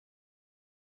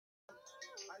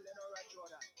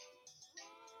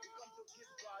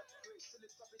God's grace to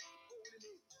lift up his holy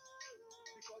name.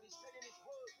 Because he said in his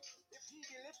word, if he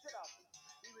be lifted up,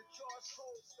 he will draw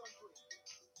souls unto him.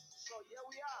 So here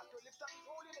we are to lift up his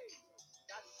holy name,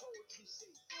 that souls be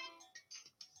saved.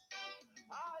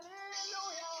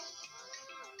 Hallelujah!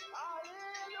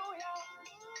 Hallelujah!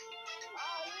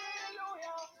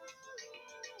 Hallelujah!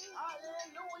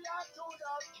 Hallelujah to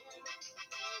the King.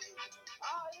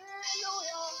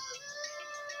 Hallelujah!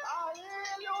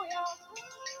 Hallelujah!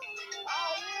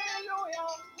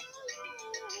 Hallelujah!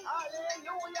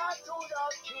 Hallelujah to the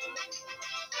King.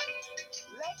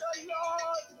 Let the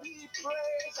Lord be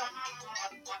praised.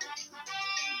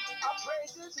 I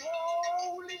praise his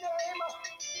holy name.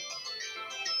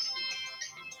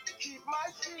 Keep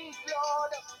my feet,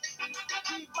 Lord.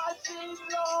 Keep my feet,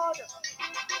 Lord.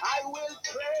 I will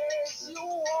praise you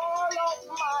all of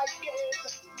my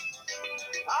days.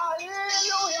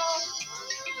 Hallelujah.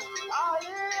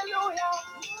 Hallelujah.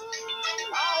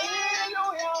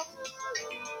 Hallelujah.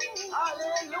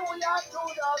 Hallelujah to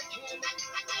the King.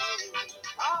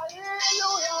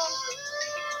 Hallelujah.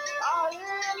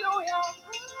 Hallelujah.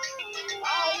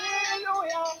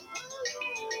 Hallelujah.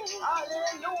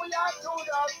 Hallelujah to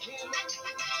the King.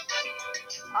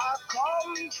 I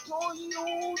come to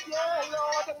you, dear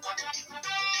Lord.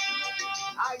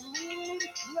 I need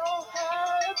your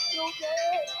help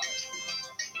today.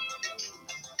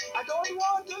 I don't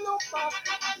want to look back.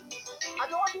 I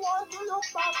don't want to look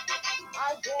back.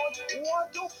 I don't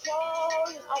want to fall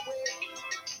away.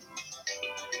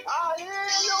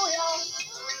 Hallelujah.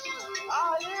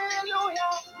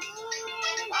 Hallelujah.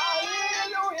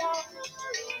 Hallelujah.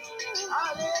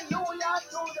 Hallelujah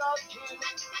to the King.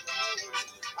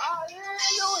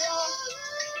 Hallelujah.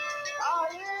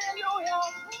 Hallelujah.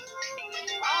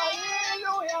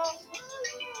 Hallelujah.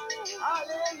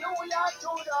 Hallelujah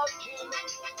to the King.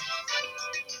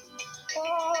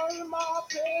 All my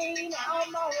pain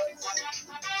and my hurts,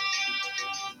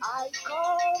 I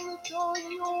come to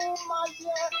you, my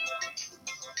dear.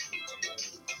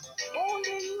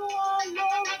 Only you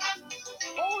alone,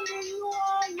 only you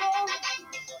alone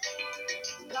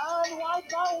can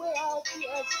wipe away our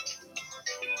tears.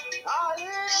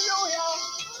 Hallelujah.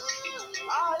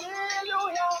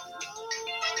 Hallelujah.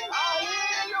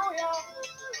 Hallelujah.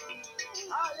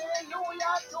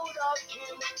 Hallelujah to the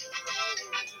King.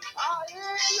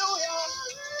 Hallelujah.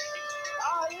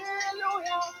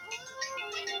 Hallelujah.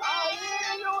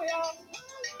 Hallelujah.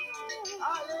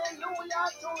 Hallelujah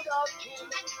to the King.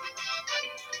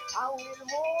 I will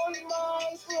hold my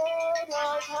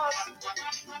brother's hand.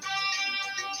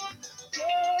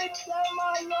 Take them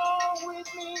along with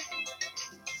me.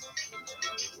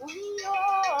 We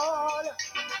all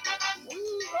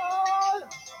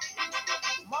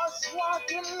must walk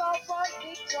in love and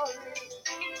victory.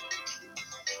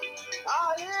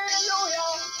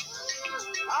 Hallelujah.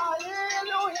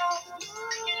 Hallelujah.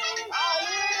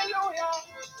 Hallelujah.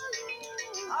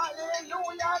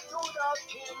 Hallelujah to the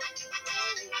King.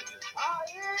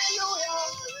 Hallelujah.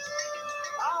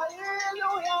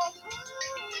 Hallelujah.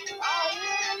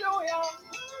 Hallelujah.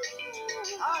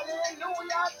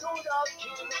 Hallelujah to the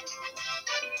King.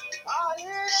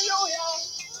 Hallelujah.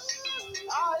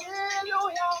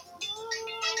 Hallelujah.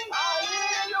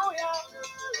 Hallelujah.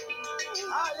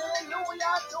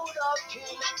 Hallelujah to the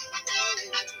King.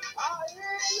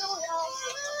 Hallelujah.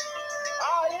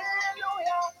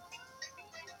 Hallelujah.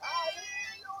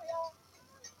 Hallelujah.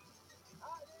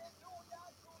 Hallelujah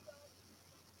to the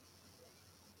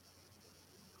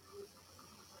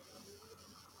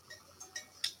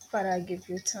Father, I give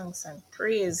you thanks and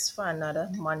praise for another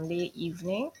Monday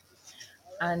evening.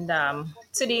 And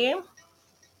today,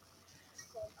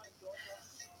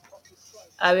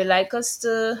 I would like us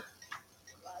to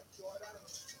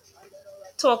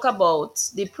talk about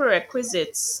the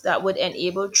prerequisites that would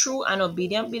enable true and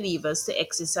obedient believers to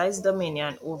exercise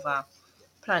dominion over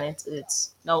planet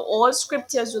Earth. Now, all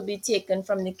scriptures will be taken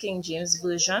from the King James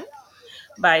Version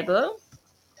Bible,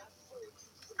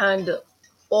 and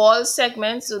all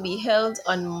segments will be held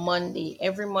on Monday.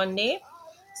 Every Monday,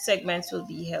 segments will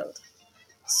be held.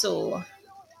 So,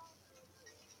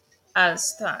 I'll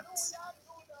start.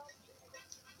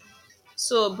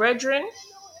 So, brethren,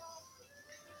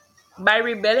 by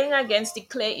rebelling against the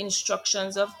clear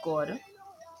instructions of God,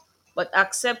 but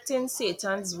accepting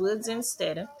Satan's words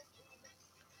instead,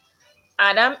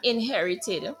 Adam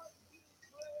inherited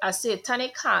a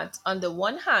satanic heart on the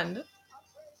one hand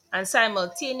and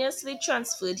simultaneously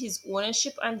transferred his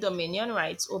ownership and dominion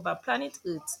rights over planet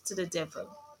Earth to the devil.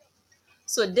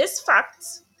 So this fact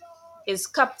is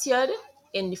captured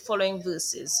in the following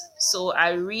verses. So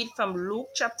I read from Luke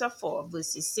chapter 4,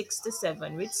 verses 6 to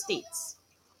 7, which states,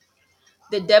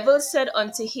 The devil said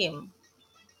unto him,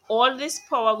 All this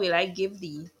power will I give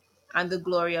thee, and the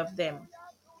glory of them.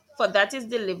 For that is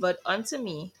delivered unto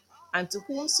me, and to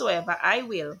whomsoever I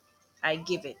will, I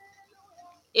give it.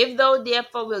 If thou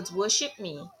therefore wilt worship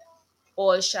me,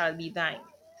 all shall be thine.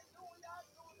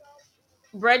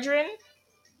 Brethren,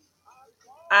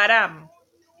 Adam,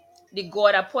 the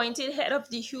God appointed head of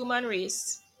the human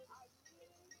race,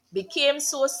 became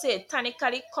so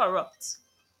satanically corrupt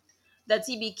that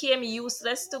he became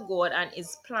useless to God and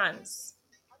his plans.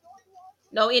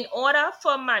 Now, in order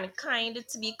for mankind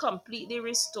to be completely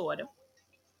restored,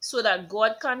 so that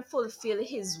God can fulfill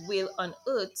his will on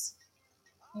earth,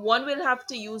 one will have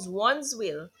to use one's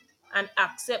will and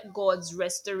accept God's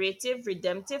restorative,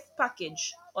 redemptive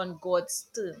package on God's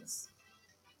terms.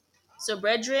 So,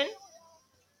 brethren,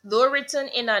 though written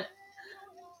in an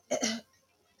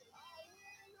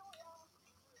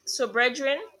so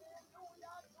brethren,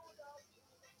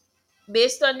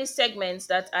 based on the segments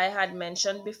that I had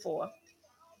mentioned before,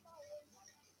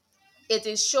 it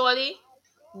is surely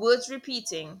worth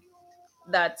repeating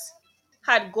that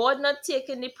had God not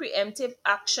taken the preemptive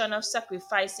action of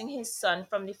sacrificing his son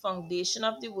from the foundation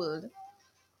of the world,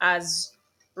 as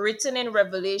written in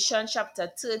Revelation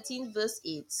chapter 13, verse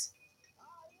 8,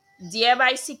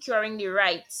 thereby securing the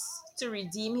rights to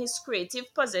redeem his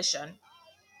creative possession,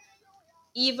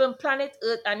 even planet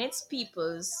Earth and its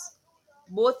peoples,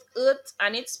 both Earth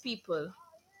and its people,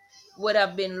 would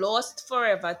have been lost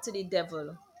forever to the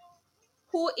devil,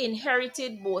 who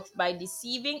inherited both by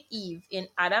deceiving Eve in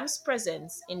Adam's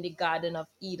presence in the Garden of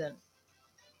Eden.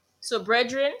 So,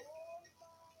 brethren,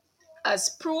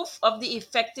 as proof of the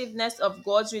effectiveness of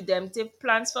God's redemptive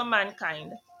plans for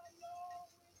mankind,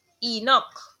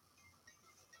 Enoch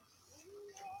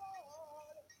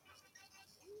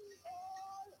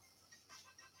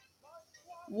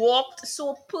walked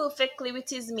so perfectly with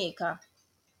his Maker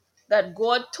that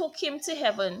God took him to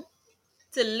heaven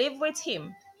to live with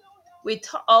him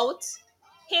without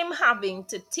him having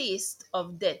to taste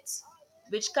of death,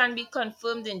 which can be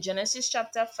confirmed in Genesis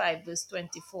chapter 5, verse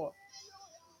 24.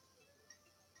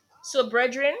 So,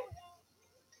 brethren,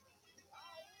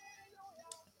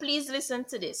 please listen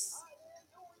to this.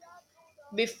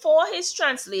 Before his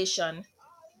translation,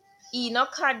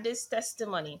 Enoch had this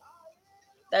testimony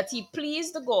that he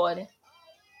pleased God,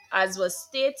 as was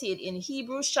stated in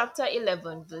Hebrews chapter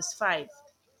 11, verse 5.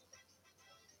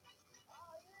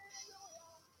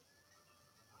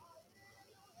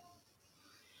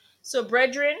 So,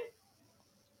 brethren,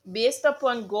 based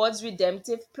upon God's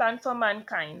redemptive plan for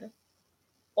mankind,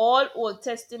 all Old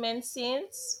Testament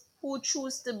saints who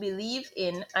choose to believe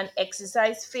in and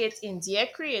exercise faith in their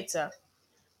Creator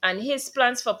and his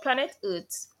plans for planet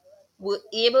Earth were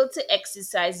able to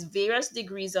exercise various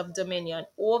degrees of dominion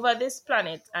over this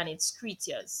planet and its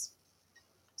creatures.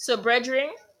 So, brethren,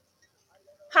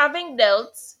 having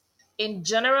dealt in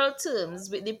general terms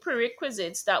with the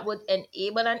prerequisites that would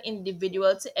enable an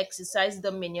individual to exercise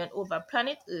dominion over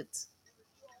planet Earth,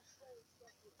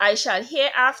 I shall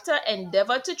hereafter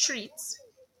endeavor to treat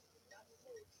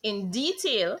in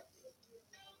detail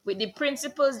with the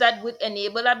principles that would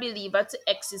enable a believer to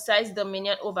exercise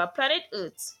dominion over planet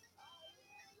Earth.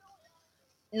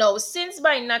 Now, since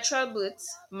by natural birth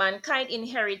mankind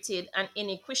inherited an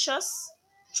iniquitous,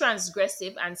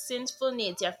 transgressive, and sinful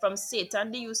nature from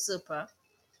Satan the usurper,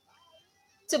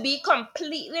 to be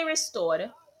completely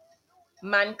restored,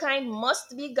 mankind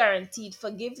must be guaranteed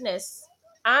forgiveness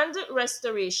and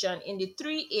restoration in the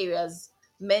three areas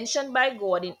mentioned by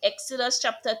God in Exodus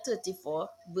chapter 34,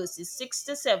 verses 6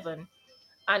 to 7,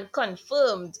 and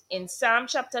confirmed in Psalm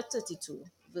chapter 32,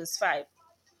 verse 5.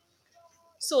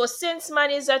 So, since man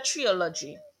is a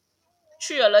trilogy,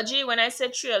 when I say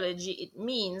trilogy, it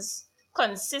means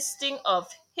consisting of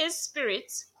his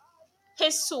spirit,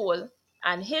 his soul,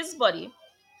 and his body,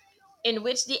 in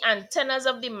which the antennas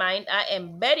of the mind are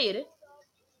embedded.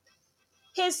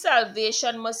 His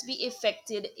salvation must be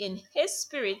effected in his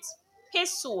spirit,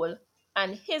 his soul,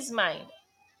 and his mind.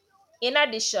 In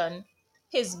addition,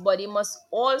 his body must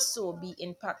also be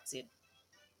impacted.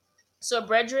 So,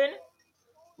 brethren,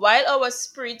 while our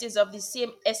spirit is of the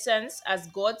same essence as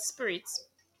God's spirit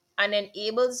and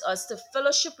enables us to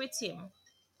fellowship with him,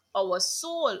 our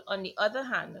soul, on the other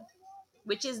hand,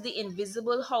 which is the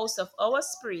invisible house of our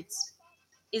spirits,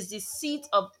 is the seat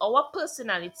of our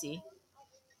personality,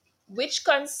 which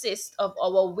consists of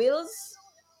our wills,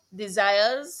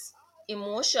 desires,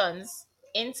 emotions,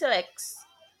 intellects,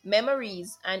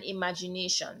 memories, and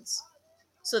imaginations.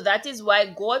 So that is why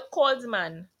God called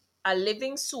man a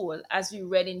living soul, as we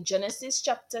read in Genesis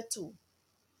chapter 2,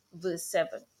 verse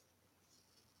 7.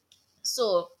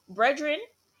 So, brethren,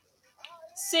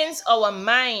 Since our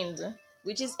mind,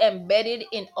 which is embedded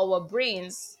in our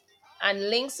brains and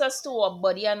links us to our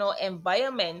body and our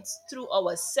environment through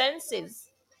our senses,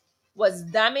 was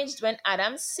damaged when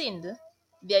Adam sinned,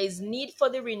 there is need for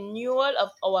the renewal of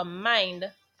our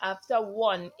mind after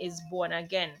one is born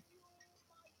again.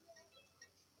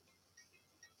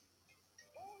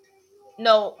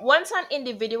 Now, once an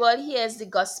individual hears the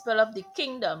gospel of the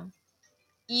kingdom,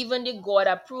 even the God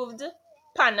approved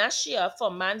panacea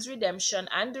for man's redemption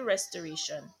and the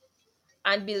restoration,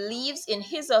 and believes in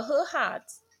his or her heart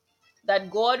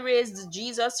that God raised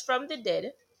Jesus from the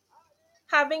dead,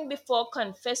 having before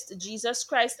confessed Jesus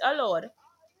Christ our Lord,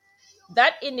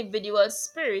 that individual's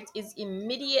spirit is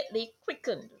immediately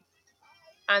quickened,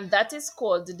 and that is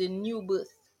called the new birth.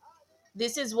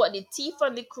 This is what the thief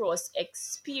on the cross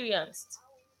experienced.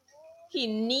 He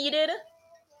needed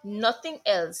nothing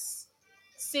else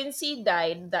since he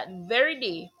died that very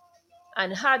day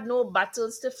and had no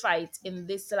battles to fight in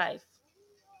this life.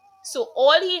 So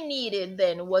all he needed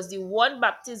then was the one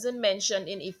baptism mentioned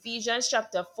in Ephesians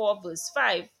chapter 4 verse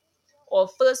 5 or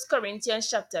First Corinthians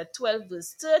chapter 12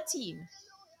 verse 13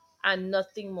 and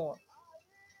nothing more.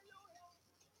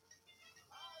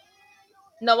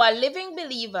 Now a living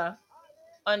believer,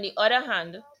 on the other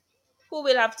hand, who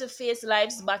will have to face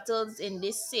life's battles in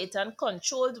this Satan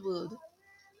controlled world,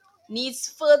 needs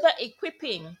further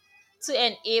equipping to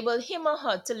enable him or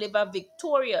her to live a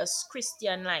victorious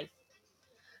Christian life.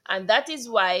 And that is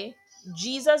why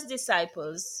Jesus'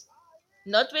 disciples,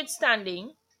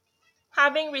 notwithstanding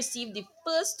having received the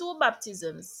first two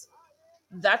baptisms,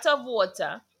 that of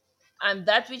water and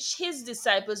that which his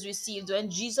disciples received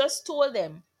when Jesus told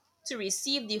them to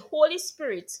receive the Holy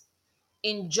Spirit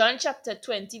in John chapter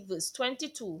 20, verse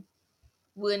 22,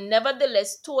 were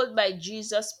nevertheless told by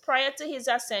Jesus prior to his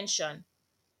ascension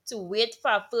to wait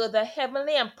for further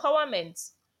heavenly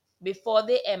empowerment before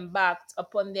they embarked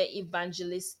upon their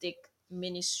evangelistic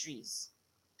ministries.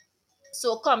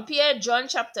 So compare John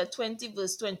chapter 20,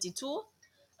 verse 22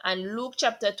 and Luke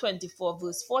chapter 24,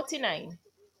 verse 49,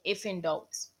 if in doubt.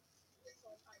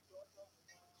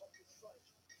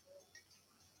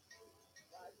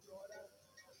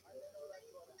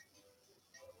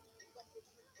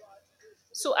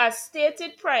 So, as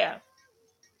stated prior,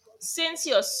 since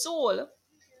your soul,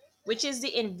 which is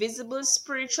the invisible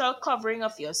spiritual covering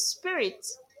of your spirit,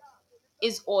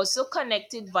 is also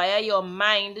connected via your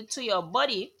mind to your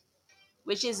body,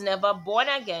 which is never born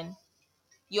again,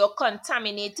 your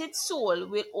contaminated soul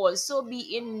will also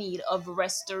be in need of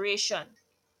restoration.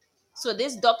 So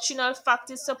this doctrinal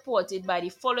fact is supported by the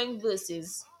following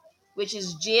verses, which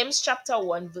is James chapter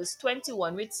 1 verse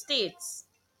 21, which states,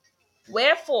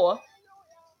 "Wherefore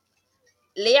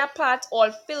lay apart all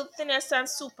filthiness and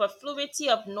superfluity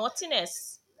of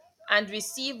naughtiness, and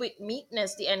receive with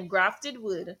meekness the engrafted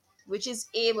word, which is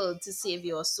able to save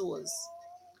your souls."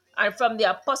 And from the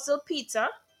Apostle Peter,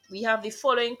 we have the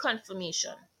following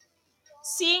confirmation.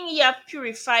 "Seeing ye have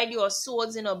purified your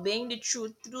souls in obeying the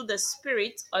truth through the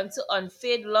Spirit unto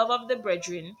unfeigned love of the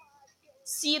brethren,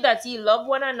 see that ye love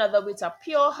one another with a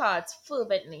pure heart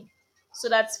fervently." So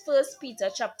that's First Peter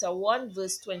chapter 1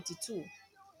 verse 22.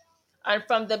 And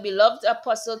from the beloved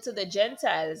apostle to the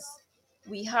Gentiles,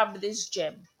 we have this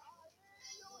gem.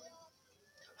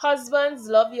 "Husbands,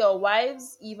 love your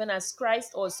wives, even as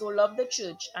Christ also loved the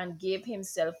church and gave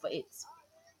himself for it,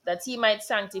 that he might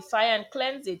sanctify and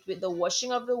cleanse it with the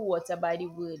washing of the water by the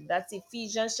word." That's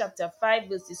Ephesians chapter 5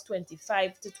 verses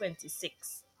 25 to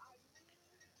 26.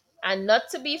 And not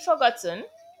to be forgotten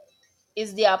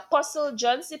is the Apostle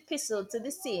John's epistle to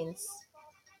the saints,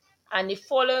 and the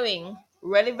following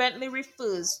relevantly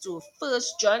refers to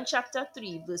First John chapter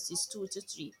 3 verses 2 to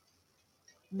 3.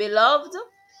 "Beloved,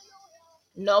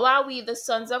 now are we the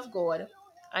sons of God,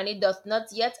 and it doth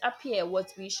not yet appear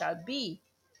what we shall be.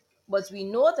 But we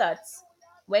know that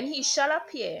when he shall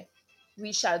appear,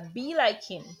 we shall be like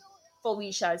him, for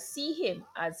we shall see him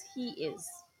as he is.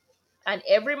 And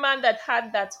every man that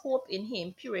had that hope in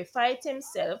him purified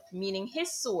himself," meaning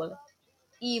his soul,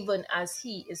 "even as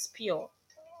he is pure."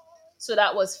 So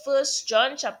that was First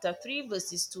John chapter 3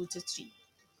 verses 2 to 3.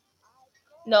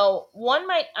 Now, one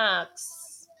might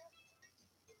ask,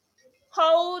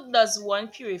 how does one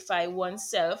purify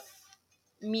oneself,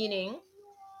 meaning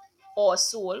or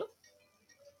soul?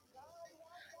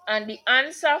 And the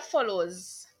answer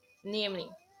follows,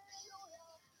 namely,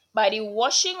 by the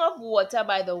washing of water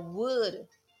by the word,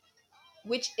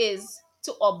 which is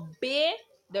to obey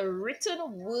the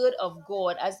written word of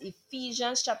God, as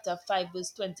Ephesians chapter 5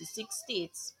 verse 26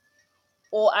 states,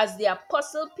 or as the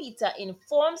apostle Peter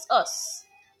informs us,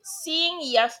 "Seeing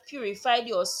ye have purified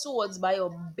your souls by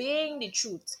obeying the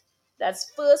truth,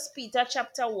 That's First Peter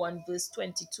chapter 1, verse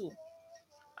 22.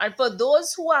 And for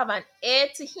those who have an ear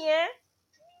to hear,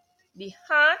 the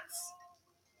heart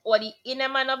or the inner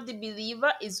man of the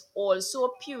believer is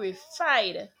also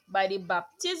purified by the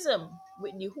baptism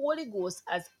with the Holy Ghost,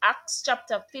 as Acts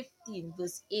chapter 15,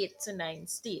 verse 8 to 9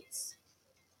 states.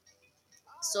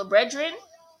 So, brethren,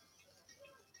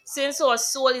 since our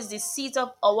soul is the seat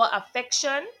of our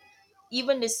affection,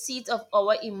 even the seat of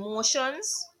our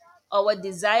emotions, our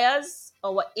desires,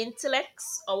 our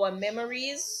intellects, our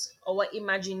memories, our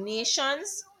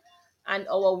imaginations, and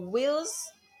our wills,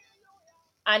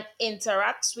 and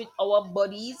interacts with our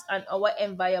bodies and our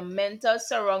environmental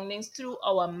surroundings through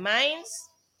our minds,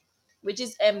 which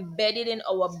is embedded in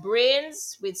our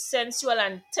brains with sensual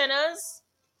antennas,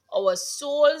 our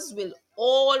souls will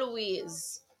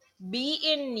always be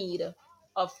in need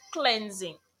of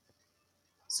cleansing.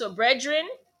 So, brethren,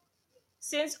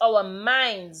 since our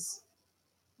minds,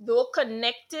 though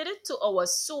connected to our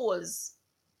souls,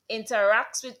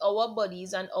 interacts with our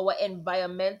bodies and our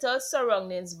environmental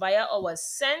surroundings via our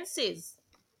senses,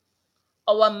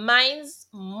 our minds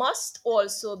must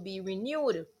also be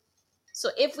renewed. So,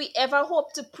 if we ever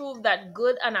hope to prove that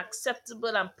good and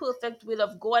acceptable and perfect will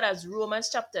of God, as Romans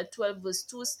chapter 12, verse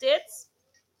 2 states,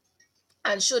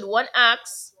 and should one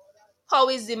ask, how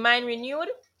is the mind renewed?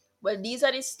 Well, these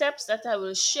are the steps that I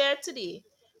will share today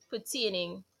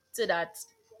pertaining to that,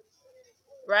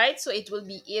 right? So, it will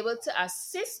be able to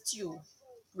assist you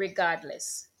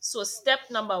regardless. So, step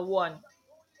number one: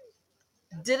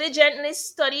 diligently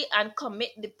study and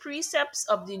commit the precepts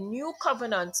of the new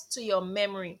covenant to your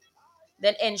memory.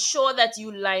 Then ensure that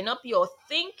you line up your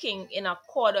thinking in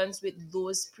accordance with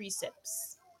those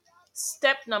precepts.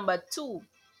 Step number two: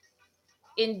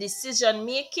 in decision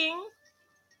making,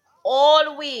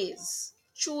 always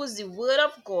choose the word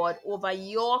of God over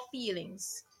your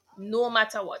feelings, no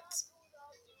matter what.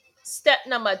 Step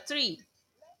number three: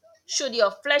 should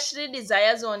your fleshly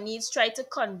desires or needs try to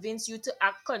convince you to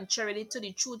act contrarily to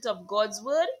the truth of God's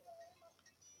word,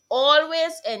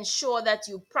 always ensure that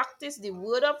you practice the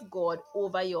word of God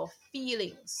over your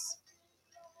feelings.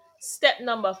 Step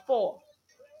number four: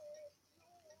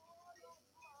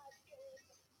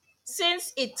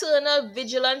 since eternal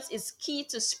vigilance is key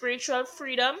to spiritual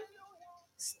freedom,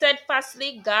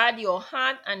 steadfastly guard your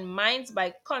heart and minds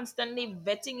by constantly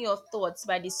vetting your thoughts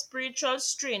by the spiritual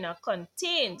strainer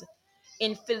contained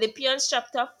in Philippians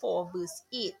chapter 4, verse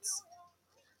 8.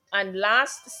 And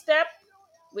last step,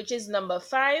 which is number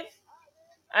 5,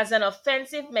 as an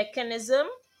offensive mechanism,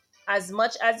 as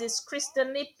much as is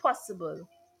Christianly possible,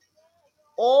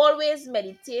 always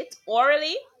meditate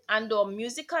orally and or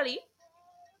musically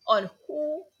on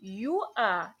who you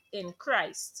are in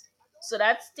Christ. So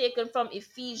that's taken from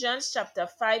Ephesians chapter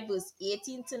 5, verse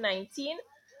 18 to 19,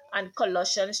 and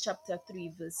Colossians chapter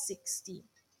 3, verse 16.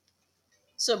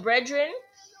 So, brethren,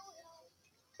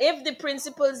 if the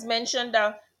principles mentioned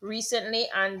recently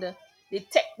and the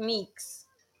techniques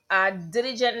are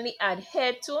diligently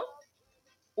adhered to,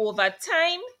 over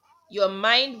time, your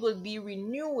mind will be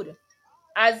renewed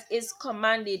as is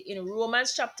commanded in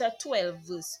Romans chapter 12,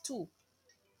 verse 2.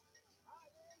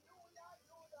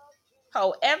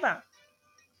 However,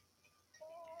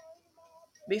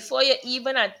 before you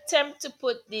even attempt to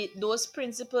put those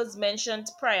principles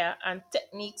mentioned prior and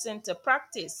techniques into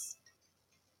practice,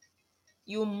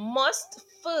 you must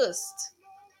first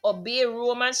obey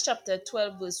Romans chapter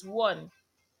 12, verse 1,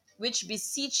 which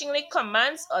beseechingly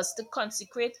commands us to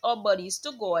consecrate our bodies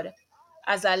to God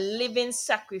as a living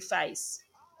sacrifice,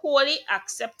 wholly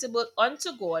acceptable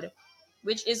unto God,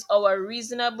 which is our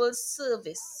reasonable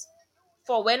service.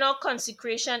 For when our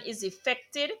consecration is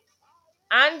effected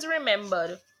and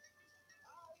remembered,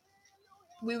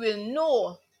 we will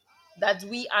know that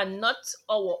we are not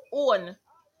our own,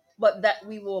 but that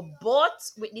we were bought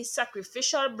with the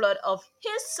sacrificial blood of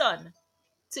His Son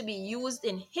to be used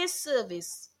in His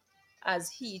service as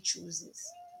He chooses.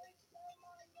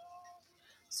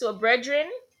 So, brethren,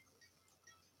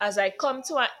 as I come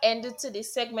to an end to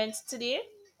this segment today,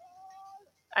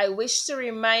 I wish to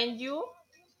remind you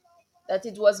that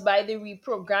it was by the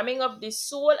reprogramming of the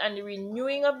soul and the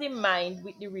renewing of the mind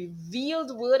with the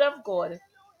revealed Word of God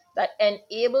that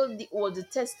enabled the Old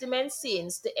Testament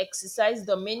saints to exercise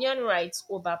dominion rights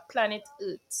over planet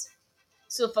Earth.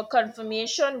 So, for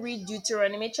confirmation, read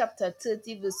Deuteronomy chapter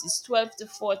 30, verses 12 to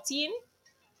 14,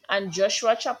 and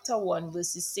Joshua chapter 1,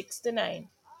 verses 6 to 9,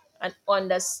 and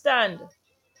understand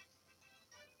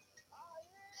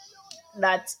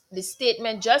that the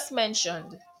statement just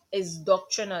mentioned is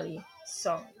doctrinally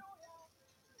sound.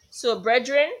 So,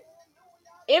 brethren,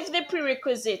 if the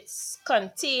prerequisites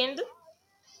contained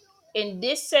in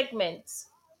this segment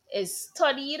is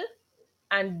studied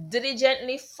and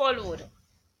diligently followed,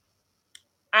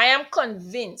 I am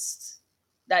convinced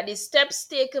that the steps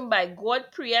taken by God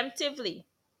preemptively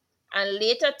and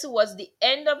later towards the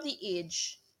end of the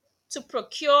age to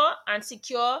procure and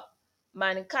secure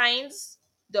mankind's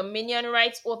dominion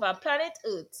rights over planet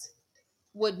Earth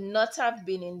would not have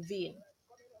been in vain.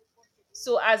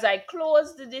 So, as I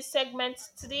close this segment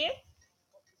today,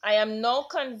 I am now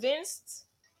convinced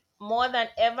more than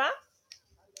ever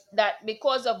that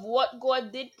because of what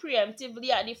God did preemptively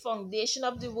at the foundation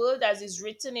of the world, as is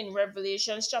written in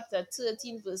Revelation chapter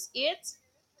 13, verse 8,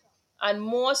 and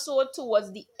more so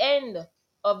towards the end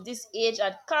of this age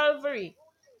at Calvary,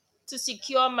 to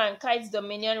secure mankind's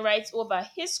dominion rights over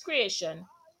his creation,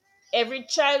 every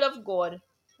child of God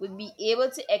would be able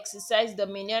to exercise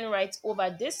dominion rights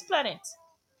over this planet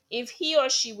if he or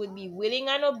she would be willing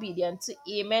and obedient to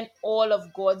amen all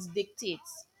of God's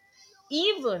dictates,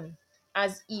 even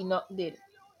as Enoch did.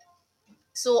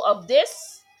 So, of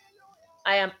this,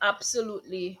 I am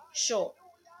absolutely sure.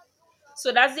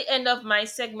 So, that's the end of my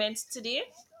segment today.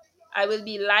 I will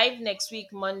be live next week,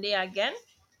 Monday, again.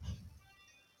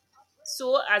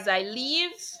 So, as I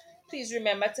leave, please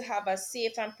remember to have a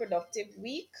safe and productive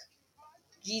week.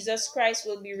 Jesus Christ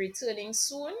will be returning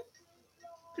soon.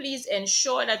 Please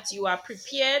ensure that you are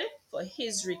prepared for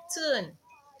his return.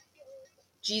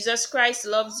 Jesus Christ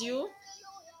loves you.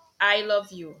 I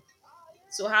love you.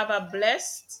 So, have a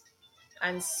blessed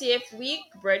and safe week,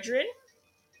 brethren.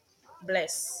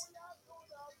 Bless.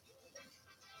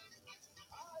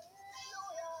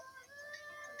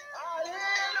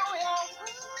 Hallelujah.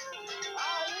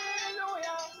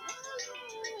 Hallelujah.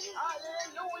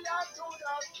 Hallelujah to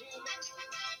the King.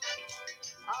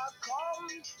 I come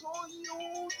to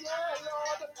you, dear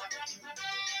Lord.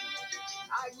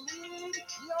 I need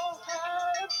your help.